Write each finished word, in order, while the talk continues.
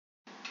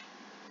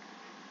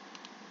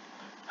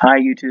Hi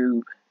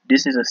YouTube,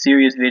 this is a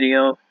serious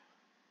video.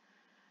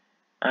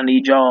 I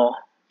need y'all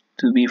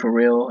to be for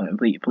real and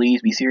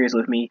please be serious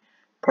with me.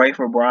 Pray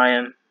for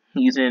Brian.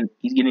 He's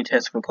getting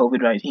tested for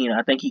COVID-19.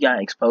 I think he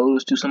got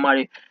exposed to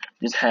somebody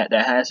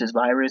that has this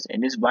virus,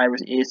 and this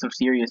virus is some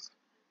serious.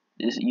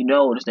 This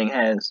thing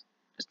has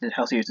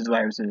how serious this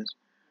virus is.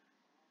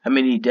 How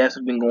many deaths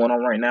have been going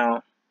on right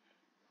now,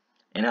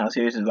 and how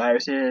serious this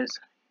virus is.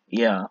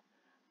 Yeah,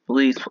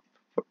 please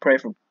pray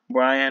for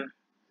Brian.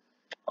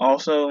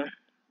 Also,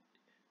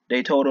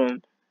 they told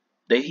him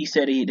he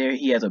said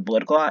he has a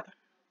blood clot.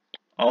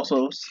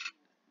 Also,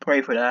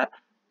 pray for that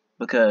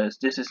because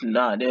there's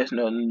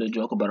nothing to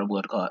joke about a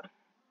blood clot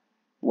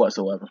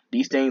whatsoever.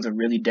 These things are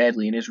really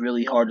deadly and it's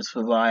really hard to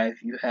survive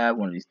if you have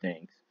one of these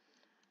things.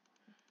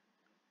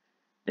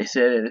 He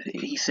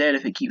said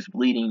if it keeps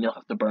bleeding, you'll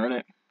have to burn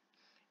it.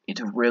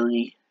 It's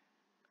really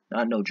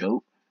not no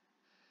joke.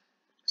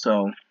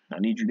 So I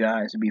need you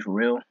guys to be for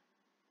real.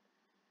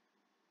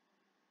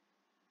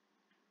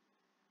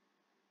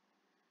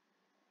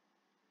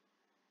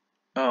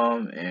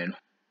 And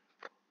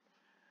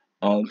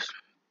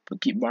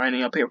keep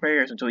binding up your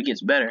prayers until he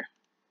gets better.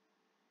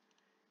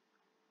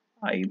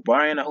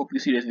 Brian, I hope you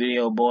see this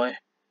video, boy,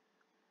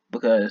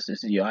 because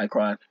this is your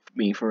icon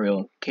being for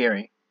real,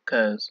 caring,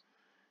 because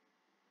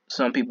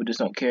some people just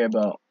don't care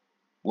about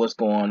what's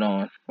going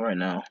on right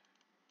now.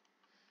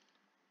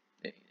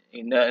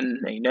 Ain't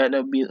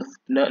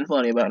nothing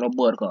funny about no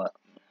blood clot.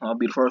 I'll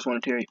be the first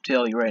one to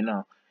tell you right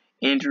now.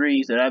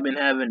 Injuries that I've been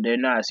having, they're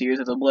not as serious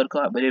as a blood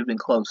clot, but they've been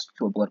close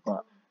to a blood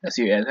clot. As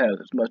serious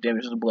as much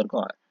damage as a blood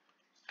clot.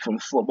 From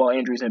football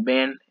injuries and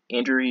band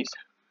injuries,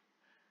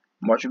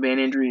 marching band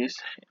injuries,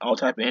 all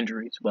type of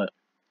injuries. But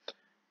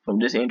from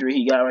this injury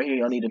he got right here,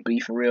 y'all need to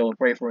be for real and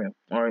pray for him.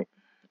 Alright,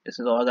 this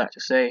is all I got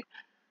to say.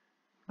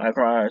 My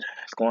card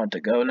is going to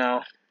go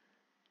now.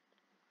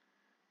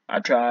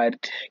 I tried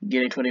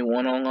getting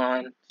 21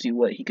 online, see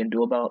what he can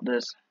do about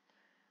this,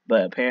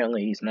 but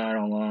apparently he's not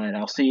online.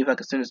 I'll see if I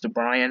can send this to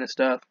Brian and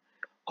stuff.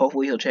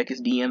 Hopefully he'll check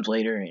his DMs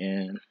later,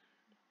 and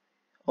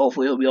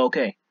hopefully he'll be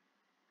okay.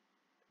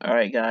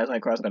 Alright guys,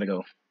 Cross gotta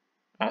go.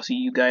 I'll see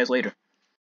you guys later.